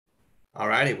All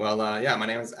righty. Well, yeah, my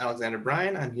name is Alexander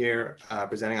Bryan. I'm here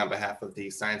presenting on behalf of the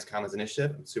Science Commons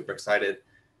Initiative. I'm super excited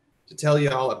to tell you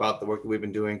all about the work that we've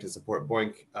been doing to support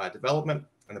BOINC development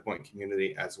and the BOINC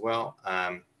community as well.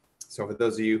 So for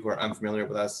those of you who are unfamiliar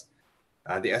with us,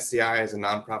 the SCI is a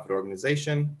nonprofit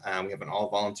organization. We have an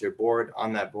all-volunteer board.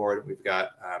 On that board, we've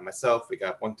got myself, we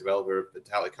got BOINC developer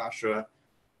Vitaly Kashra,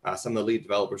 some of the lead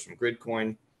developers from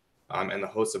Gridcoin, and the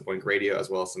hosts of BOINC Radio, as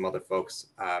well as some other folks.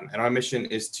 And our mission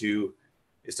is to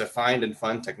find and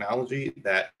fund technology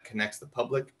that connects the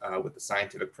public with the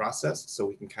scientific process, so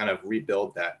we can kind of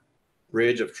rebuild that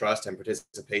bridge of trust and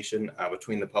participation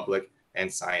between the public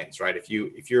and science. Right? If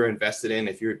you're invested in,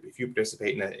 if you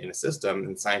participate in a system,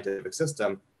 in a scientific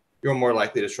system, you're more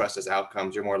likely to trust its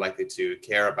outcomes. You're more likely to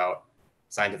care about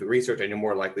scientific research, and you're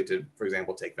more likely to, for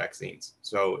example, take vaccines.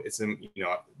 So it's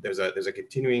there's a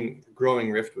continuing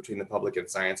growing rift between the public and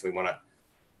science. We want to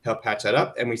help patch that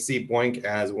up, and we see BOINC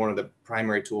as one of the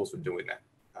primary tools for doing that.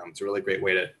 It's a really great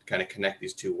way to kind of connect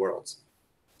these two worlds.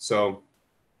 So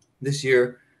this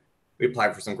year, we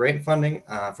applied for some grant funding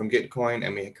from Gitcoin,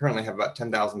 and we currently have about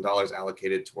 $10,000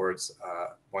 allocated towards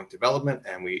BOINC development,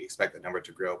 and we expect that number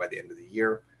to grow by the end of the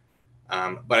year.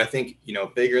 But I think,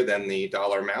 bigger than the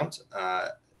dollar amount,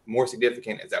 more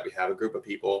significant is that we have a group of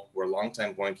people who are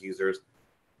longtime BOINC users,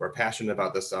 who are passionate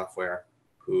about this software,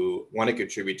 who want to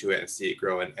contribute to it and see it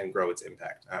grow and grow its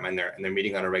impact. And they're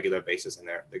meeting on a regular basis, and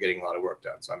they're getting a lot of work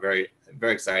done. So I'm very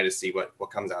excited to see what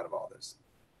comes out of all this.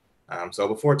 So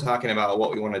before talking about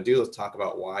what we want to do, let's talk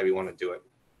about why we want to do it.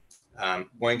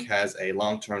 BOINC has a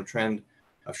long-term trend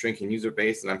of shrinking user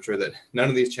base, and I'm sure that none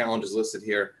of these challenges listed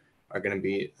here are going to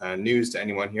be news to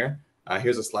anyone here.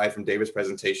 Here's a slide from David's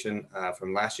presentation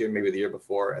from last year, maybe the year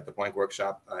before, at the BOINC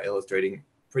workshop, illustrating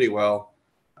pretty well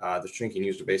the shrinking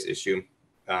user base issue.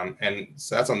 And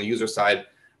so that's on the user side,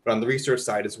 but on the research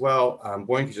side as well,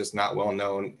 BOINC is just not well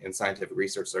known in scientific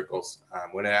research circles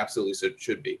when it absolutely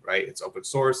should be, right? It's open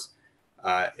source,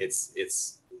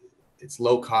 it's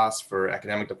low cost for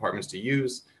academic departments to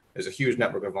use. There's a huge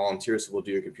network of volunteers who will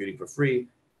do your computing for free.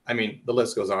 I mean, the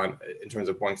list goes on in terms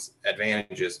of BOINC's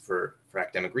advantages for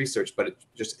academic research, but it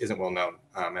just isn't well known.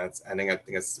 And I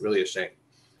think it's really a shame.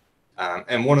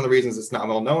 And one of the reasons it's not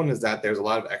well known is that there's a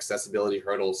lot of accessibility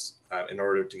hurdles in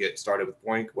order to get started with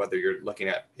BOINC, whether you're looking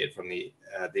at it from the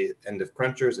end of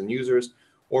crunchers and users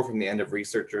or from the end of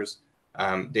researchers.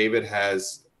 David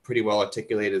has pretty well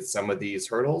articulated some of these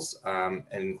hurdles, and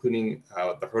including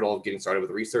the hurdle of getting started with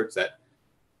research, that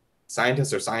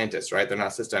scientists are scientists, right? They're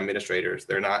not system administrators.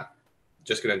 They're not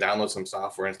just going to download some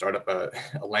software and start up a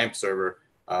LAMP server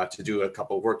to do a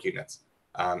couple of work units.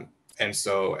 And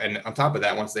on top of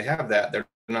that, once they have that, they're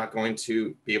not going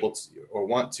to be able to or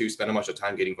want to spend a bunch of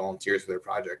time getting volunteers for their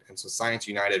project. And so Science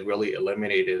United really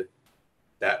eliminated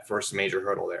that first major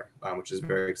hurdle there, which is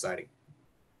very exciting.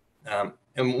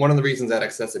 And one of the reasons that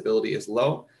accessibility is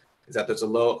low is that there's a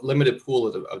limited pool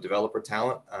of developer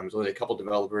talent. There's only a couple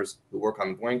developers who work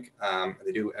on BOINC.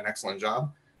 They do an excellent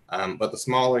job. But the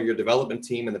smaller your development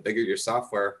team and the bigger your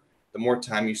software, the more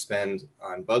time you spend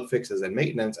on bug fixes and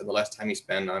maintenance, and the less time you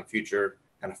spend on future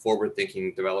kind of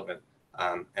forward-thinking development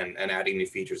and adding new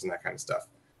features and that kind of stuff.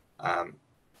 And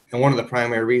one of the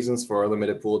primary reasons for a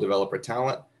limited pool of developer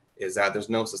talent is that there's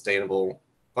no sustainable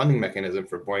funding mechanism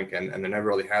for BOINC, and there never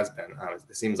really has been.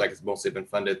 It seems like it's mostly been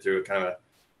funded through kind of a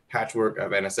patchwork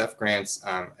of NSF grants,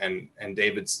 and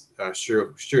David's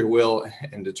sure will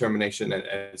and determination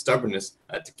and stubbornness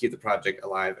to keep the project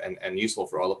alive and useful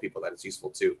for all the people that it's useful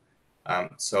to.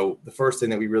 So the first thing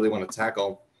that we really want to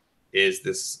tackle is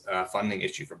this funding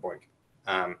issue for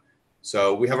BOINC.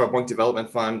 So we have our BOINC Development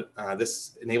Fund.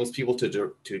 This enables people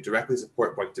to directly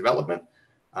support BOINC development,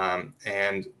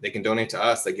 and they can donate to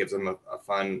us. That gives them a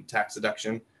fun tax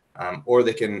deduction, or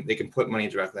they can put money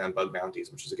directly on bug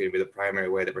bounties, which is going to be the primary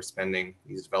way that we're spending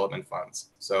these development funds.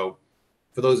 So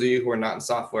for those of you who are not in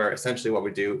software, essentially what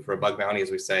we do for a bug bounty is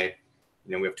we say,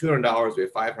 we have $200, we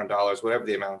have $500, whatever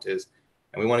the amount is,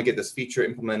 and we want to get this feature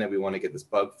implemented. We want to get this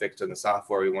bug fixed in the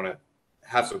software. We want to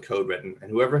have some code written, and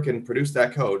whoever can produce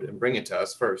that code and bring it to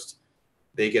us first,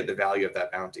 they get the value of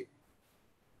that bounty.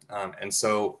 And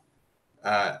so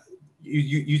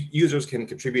users can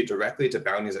contribute directly to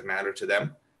bounties that matter to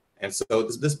them. And so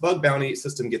this bug bounty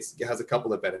system has a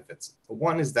couple of benefits.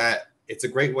 One is that it's a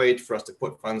great way for us to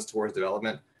put funds towards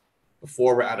development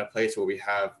before we're at a place where we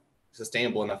have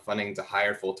sustainable enough funding to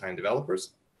hire full-time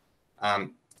developers.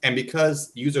 And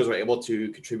because users are able to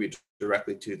contribute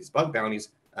directly to these bug bounties,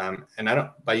 and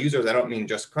by users, I don't mean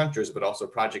just crunchers, but also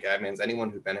project admins, anyone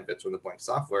who benefits from the BOINC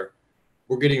software,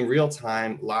 we're getting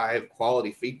real-time, live,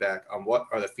 quality feedback on what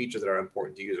are the features that are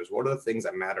important to users. What are the things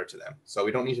that matter to them? So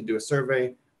we don't need to do a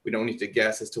survey. We don't need to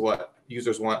guess as to what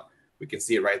users want. We can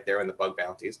see it right there in the bug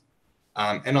bounties.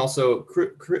 And also,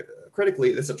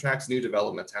 critically, this attracts new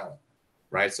development talent,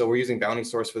 right? So we're using Bounty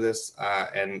Source for this,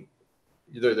 and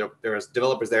there's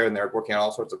developers there, and they're working on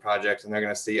all sorts of projects, and they're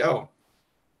going to see, oh,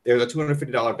 there's a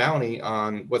 $250 bounty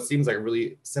on what seems like a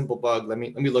really simple bug. Let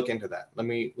me look into that. Let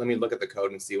me look at the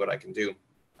code and see what I can do.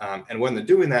 And when they're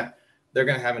doing that, they're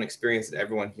going to have an experience that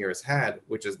everyone here has had,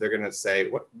 which is they're going to say,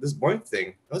 "What this BOINC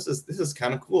thing? This is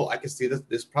kind of cool. I can see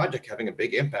this project having a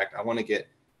big impact. I want to get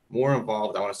more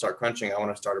involved. I want to start crunching. I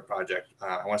want to start a project.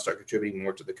 I want to start contributing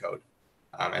more to the code."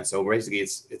 And so basically,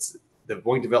 it's the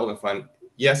BOINC Development Fund.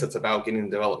 Yes, it's about getting the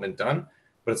development done,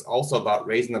 but it's also about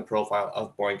raising the profile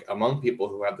of BOINC among people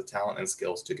who have the talent and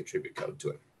skills to contribute code to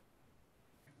it.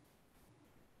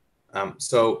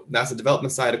 So that's the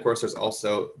development side. Of course, there's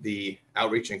also the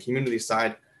outreach and community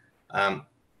side.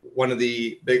 One of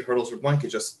the big hurdles for BOINC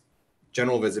is just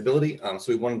general visibility. So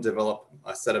we want to develop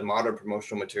a set of modern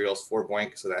promotional materials for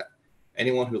BOINC so that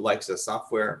anyone who likes the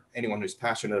software, anyone who's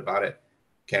passionate about it,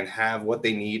 can have what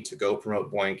they need to go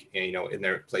promote BOINC, in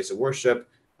their place of worship,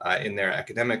 in their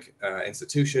academic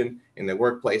institution, in their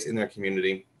workplace, in their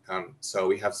community. So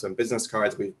we have some business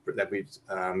cards that we've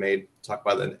made. Talk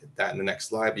about that in the next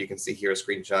slide. But you can see here a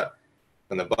screenshot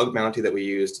from the bug bounty that we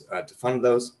used to fund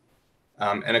those.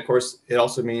 And of course, it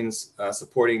also means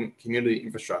supporting community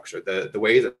infrastructure, the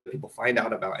ways that people find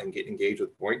out about and get engaged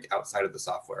with BOINC outside of the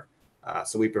software.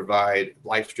 So we provide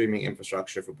live streaming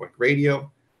infrastructure for BOINC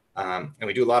Radio, and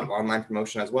we do a lot of online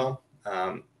promotion as well.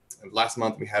 Last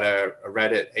month, we had a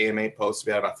Reddit AMA post.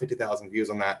 We had about 50,000 views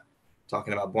on that,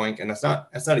 talking about BOINC. And that's not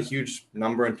a huge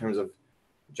number in terms of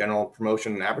general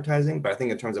promotion and advertising, but I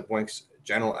think in terms of BOINC's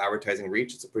general advertising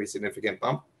reach, it's a pretty significant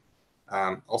bump.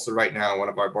 Also, right now, one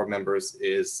of our board members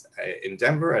is in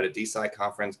Denver at a DSci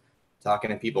conference, talking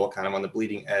to people kind of on the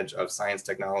bleeding edge of science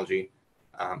technology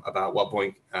about what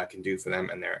BOINC can do for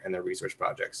them and their research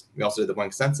projects. We also did the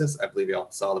BOINC census. I believe you all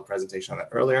saw the presentation on that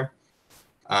earlier.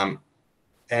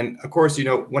 And of course,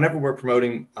 whenever we're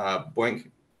promoting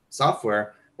BOINC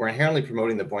software, we're inherently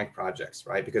promoting the BOINC projects,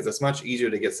 right? Because it's much easier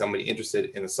to get somebody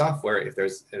interested in the software if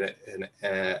there's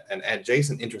an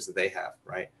adjacent interest that they have,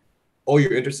 right? Oh,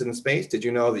 you're interested in space? Did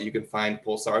you know that you can find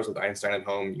pulsars with Einstein at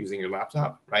home using your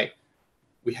laptop, right?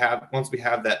 Once we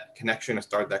have that connection to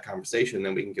start that conversation,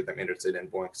 then we can get them interested in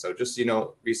BOINC. So just,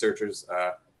 researchers,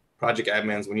 project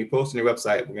admins, when you post on your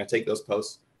website, we're going to take those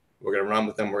posts, we're going to run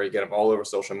with them, we're going to get them all over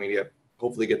social media,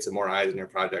 hopefully get some more eyes in your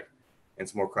project and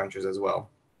some more crunchers as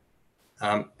well.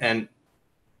 And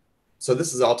so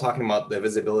this is all talking about the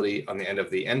visibility on the end of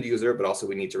the end user, but also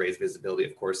we need to raise visibility,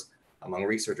 of course, among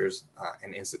researchers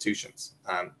and institutions.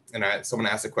 And someone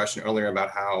asked a question earlier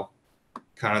about how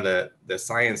kind of the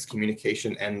science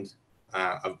communication end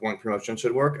of BOINC promotion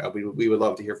should work. We would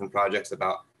love to hear from projects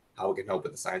about how we can help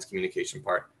with the science communication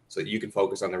part so that you can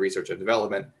focus on the research and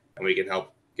development, and we can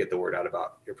help get the word out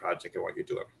about your project and what you're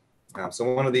doing.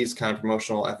 So one of these kind of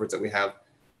promotional efforts that we have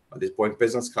are these BOINC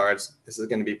business cards. This is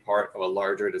going to be part of a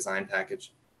larger design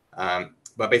package.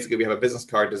 But basically, we have a business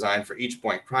card designed for each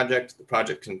BOINC project. The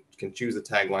project can choose the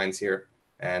taglines here,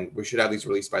 and we should have these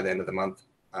released by the end of the month.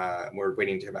 We're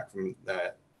waiting to hear back from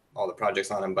all the projects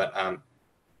on them, but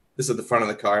this is the front of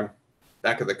the card.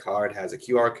 Back of the card has a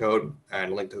QR code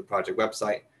and a link to the project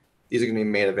website. These are going to be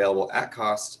made available at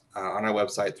cost on our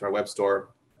website through our web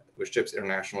store, which ships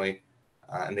internationally,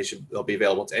 and they'll be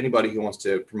available to anybody who wants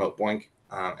to promote BOINC.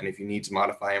 And if you need to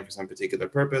modify them for some particular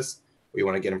purpose, or you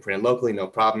want to get them printed locally, no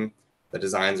problem. The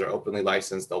designs are openly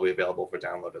licensed. They'll be available for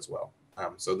download as well.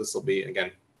 So this will be,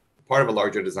 again, part of a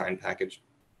larger design package.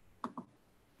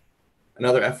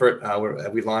 Another effort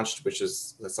we launched, which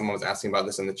is, someone was asking about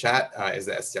this in the chat, is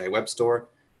the SCI web store.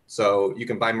 So you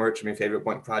can buy merch from your favorite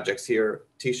BOINC projects here,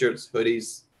 t-shirts,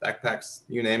 hoodies, backpacks,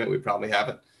 you name it, we probably have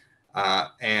it.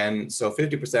 And so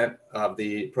 50% of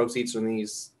the proceeds from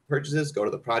these purchases go to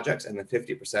the projects, and then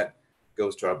 50%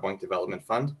 goes to our BOINC Development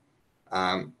Fund.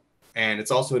 And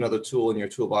it's also another tool in your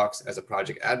toolbox as a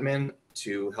project admin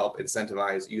to help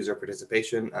incentivize user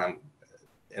participation.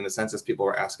 In the census, people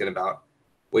were asking about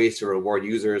ways to reward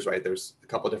users, right? There's a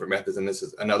couple of different methods, and this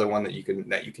is another one that you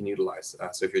can utilize.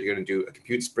 So if you're going to do a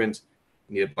compute sprint,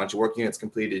 you need a bunch of work units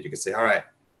completed, you can say, all right,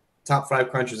 top 5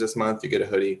 crunchers this month, you get a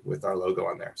hoodie with our logo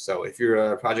on there. So if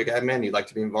you're a project admin, you'd like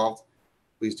to be involved,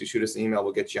 please do shoot us an email.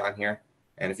 We'll get you on here.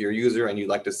 And if you're a user and you'd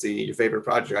like to see your favorite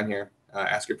project on here,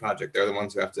 ask your project. They're the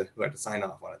ones who have to sign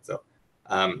off on it. So,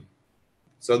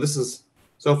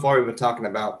 so far we've been talking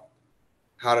about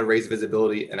how to raise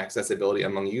visibility and accessibility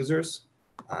among users.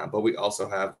 but we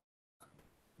also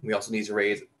need to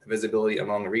raise visibility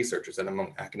among researchers and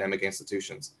among academic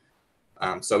institutions.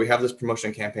 So we have this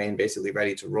promotion campaign basically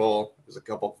ready to roll. There's a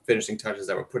couple finishing touches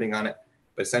that we're putting on it,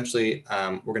 but essentially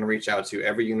we're going to reach out to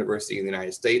every university in the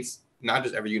United States, not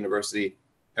just every university,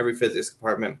 every physics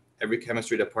department, every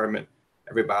chemistry department,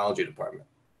 every biology department.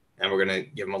 And we're going to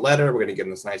give them a letter. We're going to give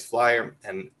them this nice flyer,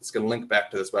 and it's going to link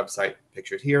back to this website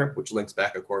pictured here, which links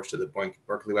back, of course, to the BOINC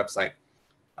Berkeley website.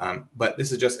 But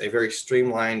this is just a very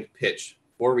streamlined pitch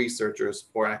for researchers,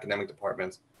 for academic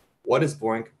departments. What is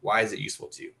BOINC? Why is it useful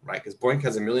to you, right? Because BOINC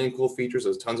has a million cool features.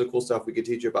 There's tons of cool stuff we could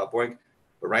teach you about BOINC.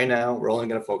 But right now, we're only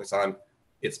going to focus on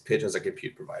its pitch as a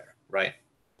compute provider, right?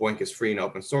 BOINC is free and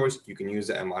open source. You can use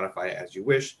it and modify it as you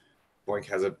wish. BOINC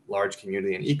has a large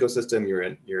community and ecosystem.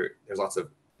 There's lots of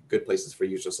good places for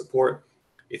user support.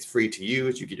 It's free to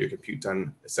use. You get your compute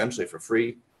done essentially for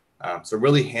free. So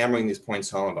really hammering these points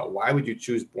home about why would you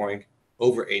choose BOINC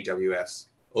over AWS,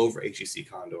 over HEC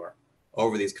Condor,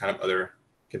 over these kind of other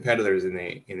competitors in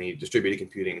the distributed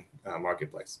computing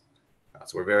marketplace.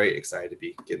 So we're very excited to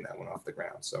be getting that one off the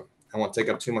ground. So I won't take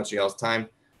up too much of y'all's time.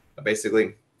 But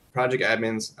basically, project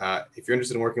admins, if you're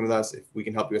interested in working with us, if we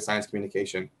can help you with science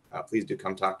communication, please do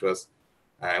come talk to us.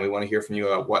 And we want to hear from you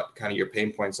about what kind of your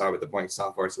pain points are with the BOINC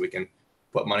software so we can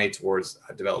put money towards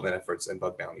development efforts and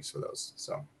bug bounties for those.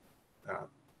 So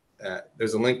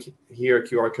there's a link here,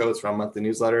 QR codes from our monthly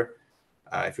newsletter.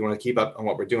 If you want to keep up on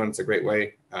what we're doing, it's a great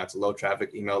way. It's a low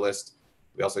traffic email list.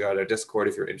 We also got our Discord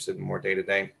if you're interested in more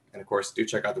day-to-day. And of course, do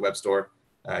check out the web store,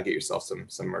 get yourself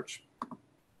some merch.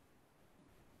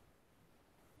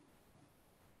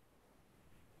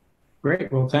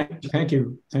 Great. Well, thank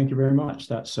you very much.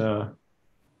 That's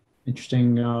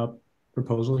interesting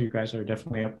proposal. You guys are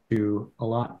definitely up to a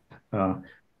lot.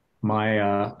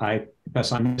 I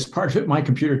guess I missed part of it. My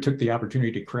computer took the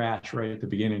opportunity to crash right at the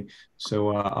beginning,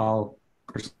 so I'll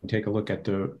take a look at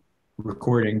the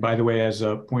recording. By the way, as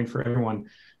a point for everyone,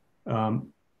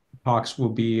 talks will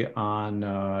be on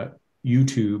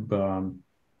YouTube.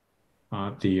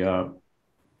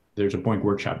 There's a BOINC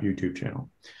Workshop YouTube channel.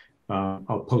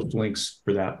 I'll post links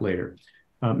for that later.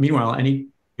 Meanwhile, we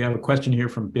have a question here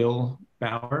from Bill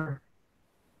Bauer.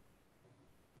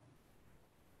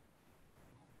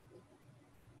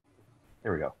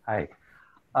 There we go. Hi.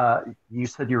 You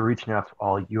said you were reaching out to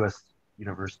all U.S.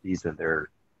 universities and their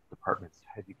departments.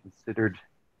 Have you considered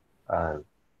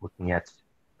looking at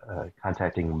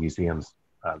contacting museums?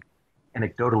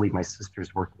 Anecdotally, my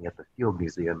sister's working at the Field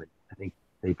Museum, and I think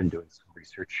they've been doing some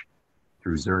research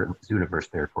through Zooniverse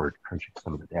there for crunching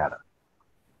some of the data.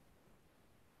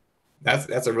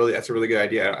 That's a really good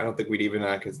idea. I don't think we'd even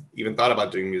thought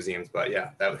about doing museums, but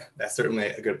yeah, that's certainly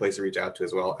a good place to reach out to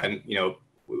as well. And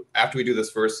after we do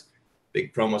this first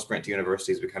big promo sprint to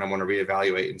universities, we kind of want to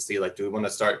reevaluate and see, like, do we want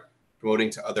to start promoting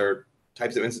to other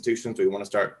types of institutions? Do we want to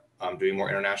start doing more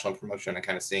international promotion and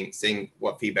kind of seeing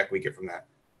what feedback we get from that?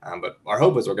 But our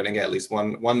hope is we're going to get at least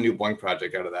one new BOINC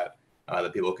project out of that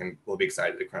that people will be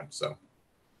excited to crunch. So